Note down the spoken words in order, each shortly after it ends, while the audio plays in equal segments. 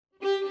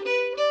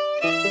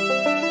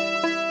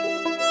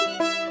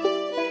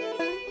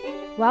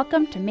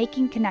Welcome to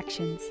Making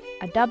Connections,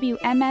 a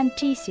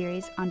WMMT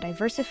series on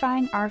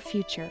diversifying our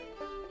future.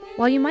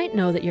 While you might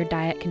know that your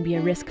diet can be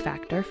a risk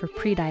factor for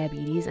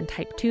prediabetes and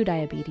type 2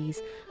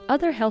 diabetes,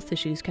 other health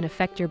issues can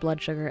affect your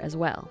blood sugar as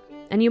well,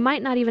 and you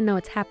might not even know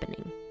it's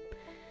happening.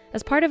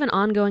 As part of an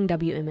ongoing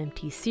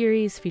WMMT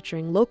series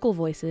featuring local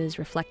voices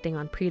reflecting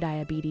on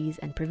prediabetes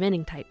and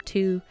preventing type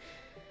 2,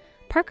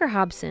 Parker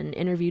Hobson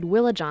interviewed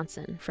Willa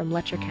Johnson from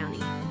Letcher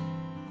County.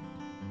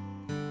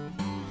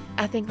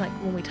 I think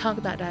when we talk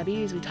about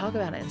diabetes, we talk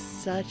about it in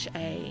such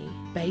a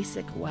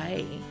basic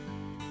way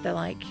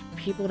that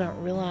people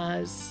don't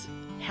realize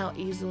how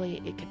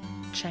easily it could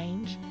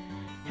change.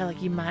 How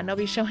you might not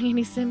be showing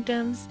any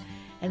symptoms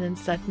and then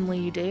suddenly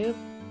you do.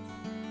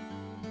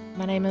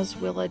 My name is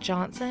Willa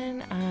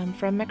Johnson. I'm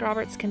from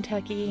McRoberts,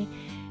 Kentucky,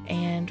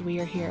 and we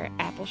are here at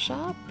Apple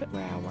Shop,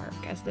 where I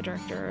work as the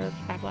director of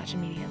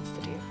Appalachian Media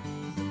Institute.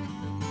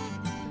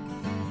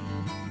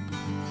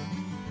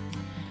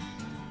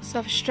 So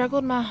I've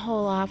struggled my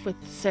whole life with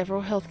several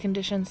health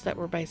conditions that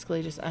were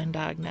basically just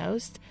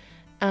undiagnosed,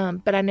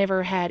 but I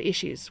never had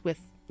issues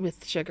with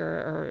sugar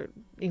or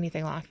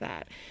anything like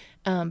that.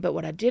 But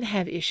what I did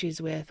have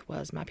issues with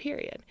was my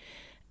period.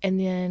 And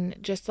then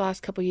just the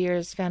last couple of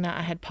years, found out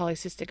I had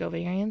polycystic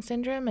ovarian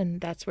syndrome,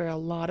 and that's where a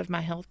lot of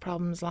my health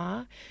problems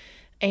lie.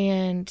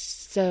 And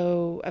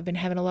so I've been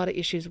having a lot of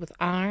issues with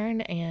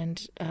iron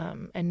and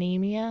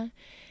anemia.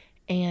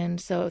 And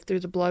so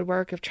through the blood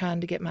work of trying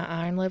to get my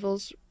iron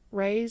levels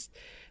raised,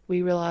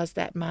 we realized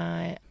that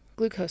my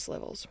glucose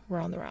levels were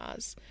on the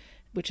rise,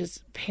 which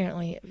is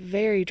apparently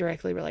very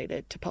directly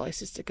related to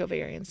polycystic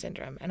ovarian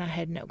syndrome, and I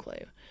had no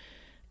clue.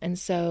 And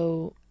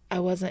so I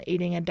wasn't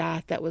eating a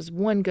diet that was,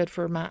 one, good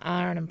for my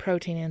iron and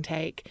protein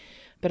intake,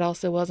 but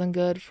also wasn't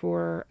good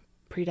for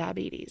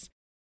prediabetes.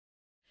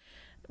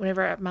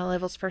 Whenever my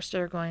levels first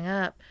started going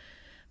up,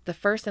 the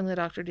first thing the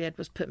doctor did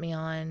was put me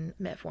on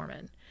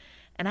metformin.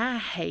 And I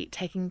hate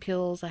taking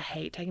pills. I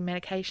hate taking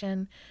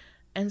medication.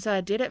 And so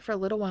I did it for a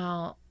little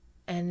while,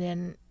 and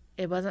then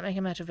it wasn't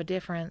making much of a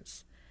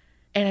difference.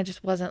 And I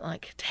just wasn't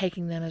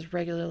taking them as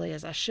regularly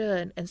as I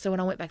should. And so when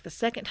I went back the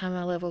second time,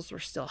 my levels were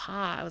still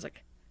high. I was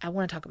like, I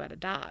want to talk about a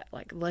diet.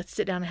 Let's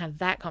sit down and have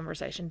that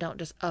conversation. Don't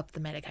just up the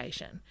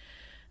medication.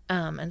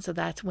 And so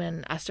that's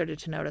when I started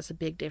to notice a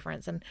big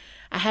difference. And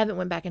I haven't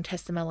went back and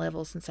tested my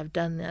levels since I've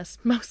done this,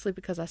 mostly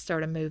because I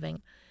started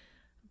moving.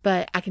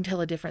 But I can tell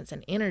a difference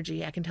in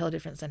energy. I can tell a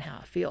difference in how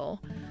I feel.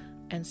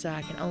 And so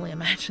I can only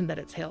imagine that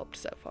it's helped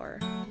so far.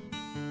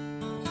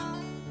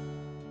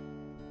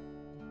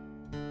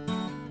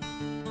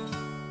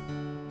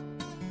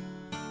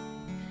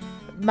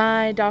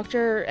 My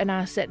doctor and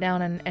I sat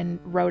down and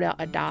wrote out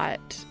a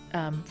diet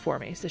for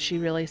me. So she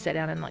really sat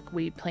down and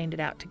we planned it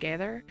out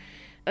together.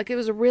 It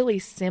was a really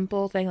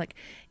simple thing,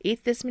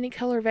 eat this many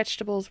color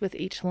vegetables with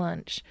each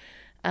lunch.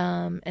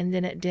 And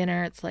then at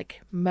dinner, it's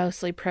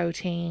mostly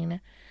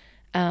protein,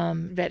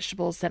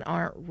 vegetables that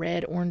aren't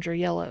red, orange, or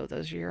yellow.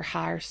 Those are your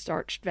higher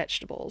starched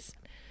vegetables.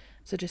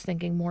 So just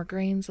thinking more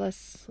greens,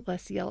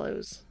 less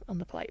yellows on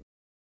the plate.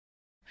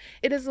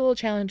 It is a little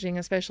challenging,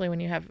 especially when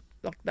you have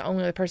the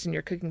only other person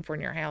you're cooking for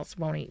in your house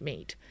won't eat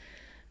meat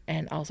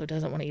and also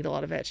doesn't want to eat a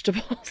lot of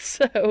vegetables.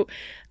 So,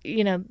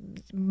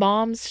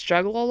 moms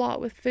struggle a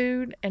lot with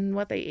food and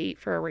what they eat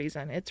for a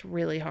reason. It's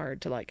really hard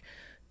to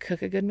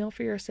cook a good meal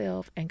for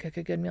yourself and cook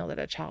a good meal that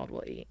a child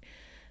will eat.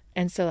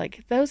 And so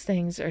those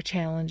things are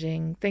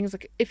challenging. Things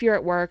if you're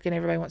at work and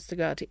everybody wants to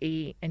go out to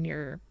eat and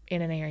you're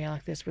in an area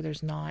like this where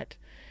there's not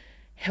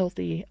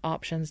healthy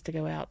options to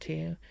go out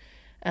to,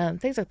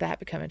 things like that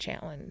become a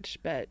challenge.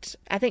 But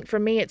I think for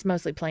me, it's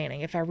mostly planning.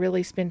 If I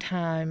really spend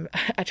time,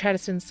 I try to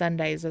spend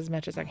Sundays as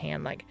much as I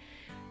can,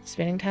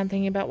 spending time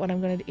thinking about what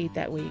I'm going to eat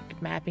that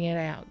week, mapping it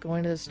out,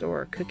 going to the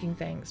store, cooking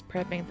things,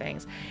 prepping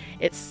things.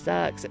 It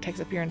sucks. It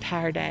takes up your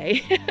entire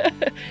day.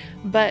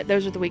 But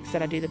those are the weeks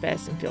that I do the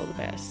best and feel the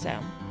best. So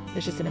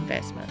it's just an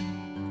investment.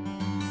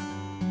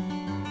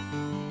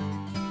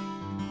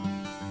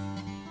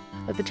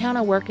 But the town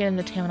I work in and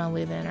the town I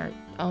live in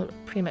are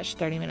pretty much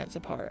 30 minutes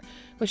apart,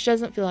 which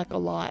doesn't feel like a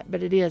lot,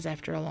 but it is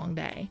after a long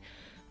day.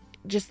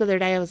 Just the other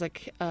day, I was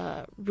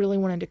really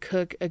wanting to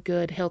cook a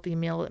good, healthy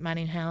meal at my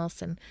new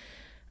house, and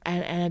I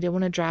didn't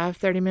want to drive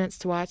 30 minutes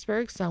to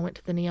Whitesburg, so I went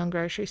to the Neon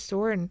grocery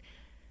store, and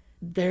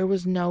there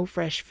was no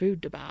fresh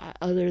food to buy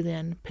other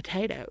than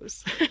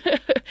potatoes.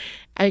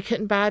 I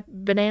couldn't buy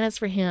bananas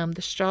for him.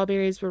 The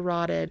strawberries were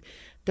rotted.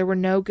 There were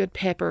no good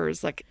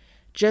peppers.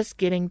 Just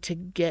getting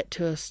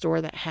to a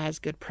store that has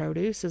good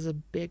produce is a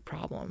big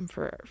problem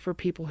for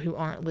people who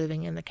aren't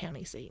living in the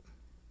county seat.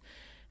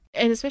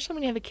 And especially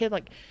when you have a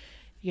kid,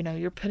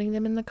 you're putting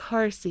them in the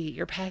car seat,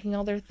 you're packing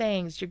all their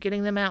things, you're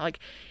getting them out,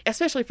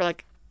 especially for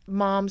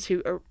moms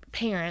or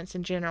parents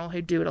in general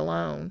who do it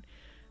alone.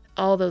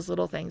 All those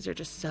little things are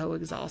just so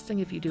exhausting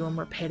if you do them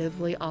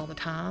repetitively all the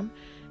time.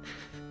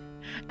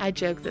 I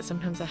joke that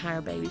sometimes I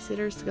hire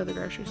babysitters to go to the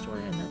grocery store,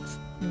 and that's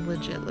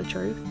legit the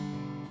truth.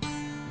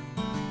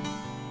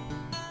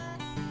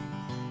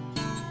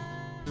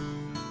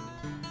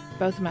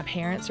 Both of my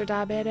parents are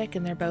diabetic,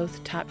 and they're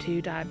both type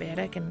 2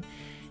 diabetic, and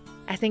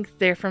I think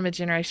they're from a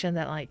generation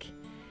that, like,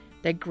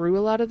 they grew a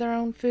lot of their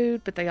own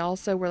food, but they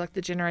also were like the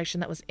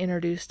generation that was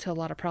introduced to a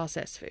lot of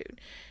processed food.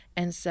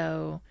 And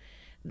so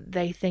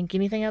they think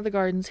anything out of the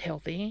garden's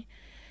healthy.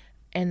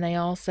 And they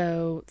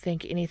also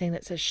think anything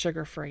that says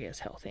sugar-free is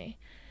healthy.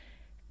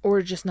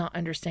 Or just not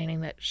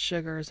understanding that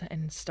sugars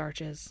and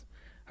starches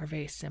are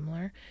very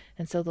similar.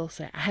 And so they'll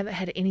say, I haven't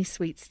had any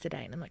sweets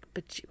today. And I'm like,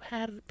 but you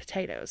had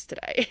potatoes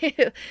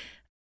today.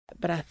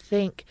 But I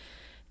think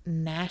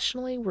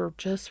nationally, we're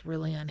just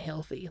really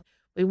unhealthy.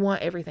 We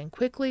want everything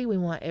quickly. We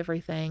want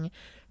everything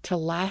to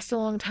last a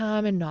long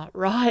time and not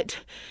rot.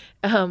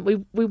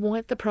 We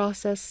want the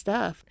processed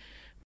stuff.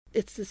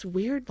 It's this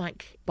weird,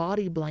 like,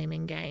 body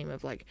blaming game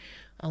of, like,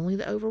 only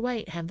the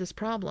overweight have this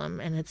problem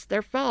and it's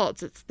their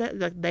faults. It's that,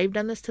 like, they've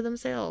done this to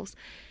themselves.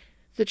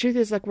 The truth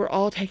is, like, we're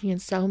all taking in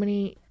so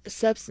many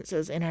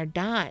substances in our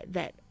diet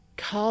that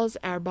cause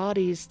our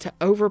bodies to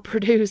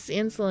overproduce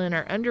insulin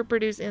or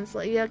underproduce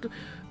insulin. Yeah,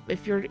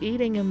 if you're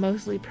eating a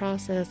mostly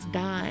processed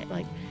diet,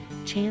 like,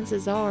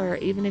 chances are,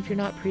 even if you're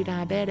not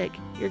pre-diabetic,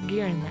 you're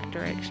gearing that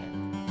direction.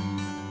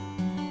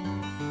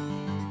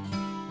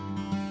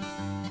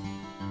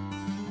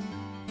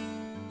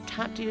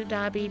 Type 2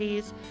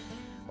 diabetes,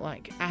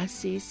 like, I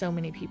see so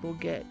many people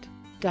get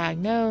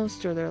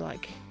diagnosed, or they're,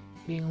 like,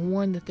 being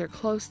warned that they're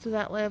close to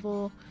that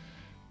level,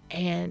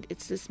 and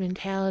it's this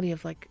mentality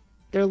of, like,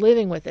 they're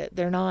living with it.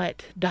 They're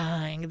not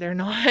dying. They're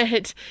not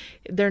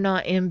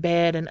in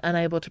bed and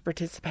unable to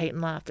participate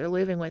in life. They're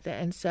living with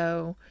it. And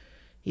so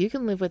you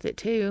can live with it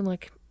too.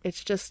 Like,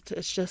 it's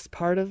just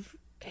part of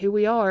who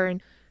we are,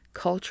 and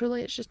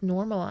culturally it's just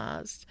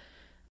normalized.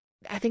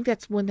 I think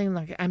that's one thing,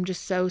 like, I'm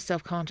just so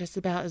self-conscious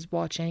about, is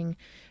watching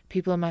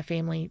people in my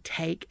family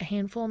take a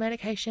handful of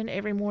medication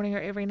every morning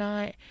or every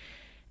night,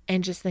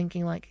 and just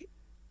thinking, like,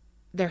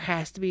 there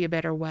has to be a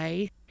better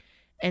way.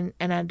 And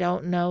I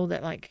don't know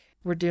that, like,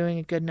 we're doing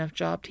a good enough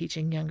job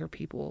teaching younger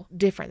people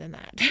different than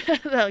that.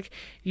 Like,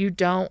 you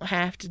don't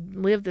have to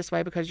live this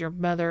way because your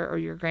mother or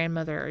your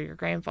grandmother or your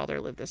grandfather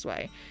lived this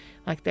way.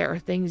 Like, there are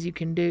things you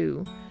can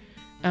do,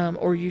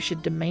 or you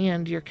should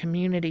demand your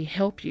community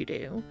help you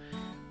do,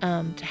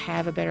 to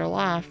have a better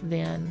life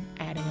than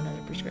adding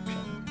another prescription.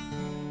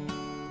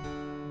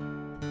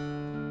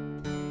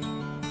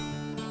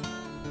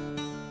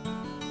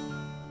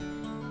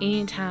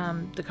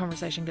 Anytime the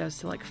conversation goes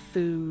to, like,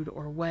 food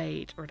or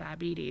weight or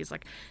diabetes,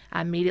 like,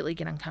 I immediately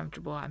get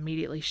uncomfortable. I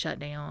immediately shut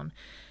down.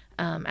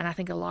 And I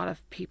think a lot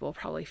of people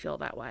probably feel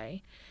that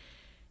way.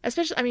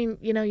 Especially, I mean,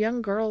 you know,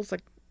 young girls,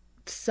 like,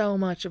 so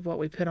much of what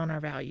we put on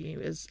our value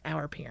is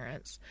our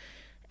appearance.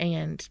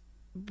 And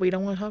we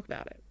don't want to talk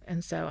about it.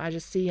 And so I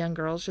just see young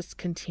girls just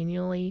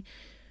continually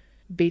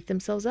beat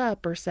themselves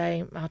up or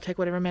say, I'll take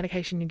whatever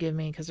medication you give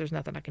me because there's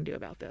nothing I can do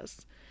about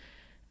this.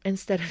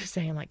 Instead of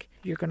saying, like,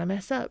 you're going to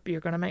mess up, you're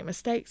going to make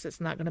mistakes,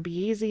 it's not going to be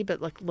easy, but,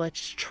 like,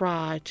 let's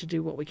try to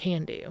do what we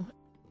can do.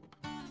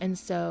 And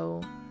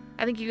so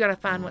I think you got to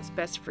find what's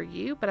best for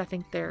you, but I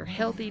think there are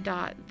healthy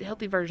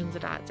versions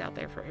of diets out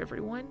there for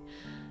everyone.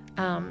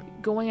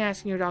 Going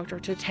asking your doctor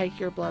to take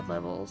your blood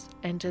levels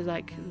and to,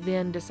 like,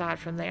 then decide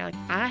from there. Like,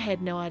 I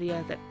had no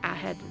idea that I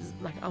had,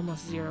 like,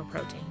 almost zero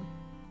protein.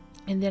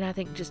 And then I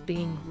think just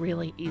being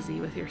really easy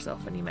with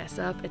yourself when you mess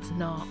up. It's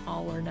not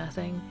all or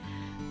nothing.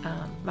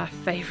 My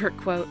favorite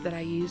quote that I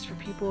use for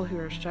people who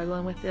are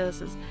struggling with this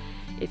is,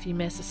 if you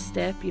miss a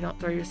step, you don't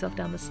throw yourself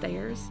down the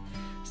stairs.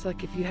 So,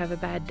 like, if you have a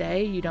bad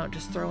day, you don't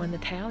just throw in the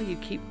towel, you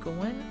keep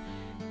going.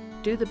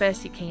 Do the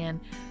best you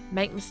can.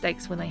 Make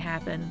mistakes when they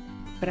happen.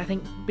 But I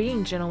think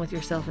being gentle with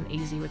yourself and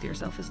easy with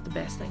yourself is the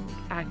best thing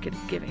I could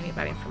give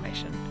anybody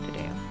information to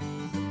do.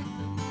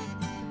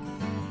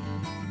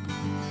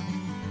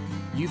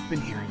 You've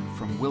been hearing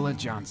from Willa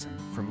Johnson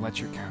from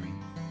Letcher County.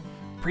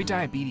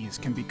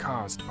 Prediabetes can be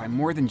caused by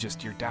more than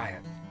just your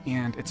diet,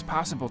 and it's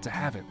possible to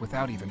have it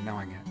without even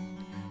knowing it.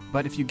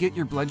 But if you get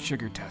your blood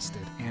sugar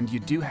tested and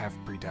you do have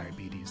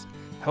prediabetes,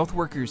 health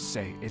workers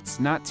say it's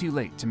not too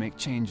late to make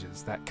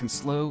changes that can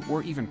slow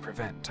or even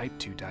prevent type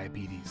 2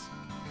 diabetes.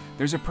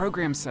 There's a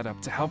program set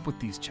up to help with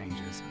these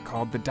changes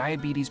called the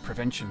Diabetes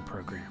Prevention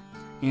Program,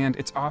 and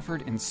it's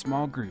offered in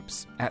small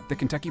groups at the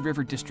Kentucky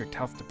River District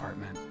Health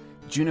Department,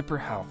 Juniper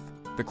Health,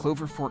 the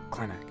Clover Fork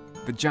Clinic,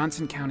 the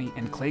Johnson County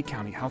and Clay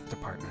County Health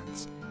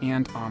Departments,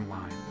 and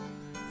online.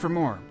 For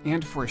more,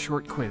 and for a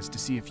short quiz to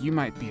see if you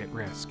might be at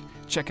risk,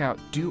 check out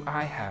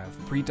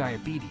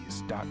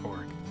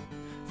doihaveprediabetes.org.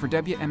 For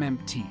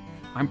WMMT,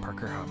 I'm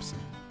Parker Hobson.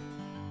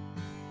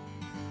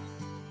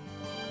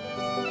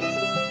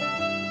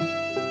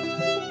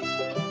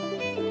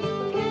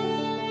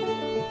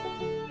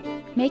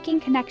 Making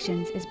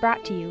Connections is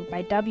brought to you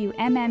by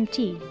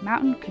WMMT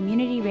Mountain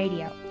Community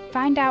Radio.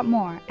 Find out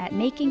more at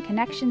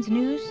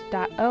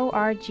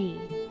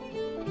makingconnectionsnews.org.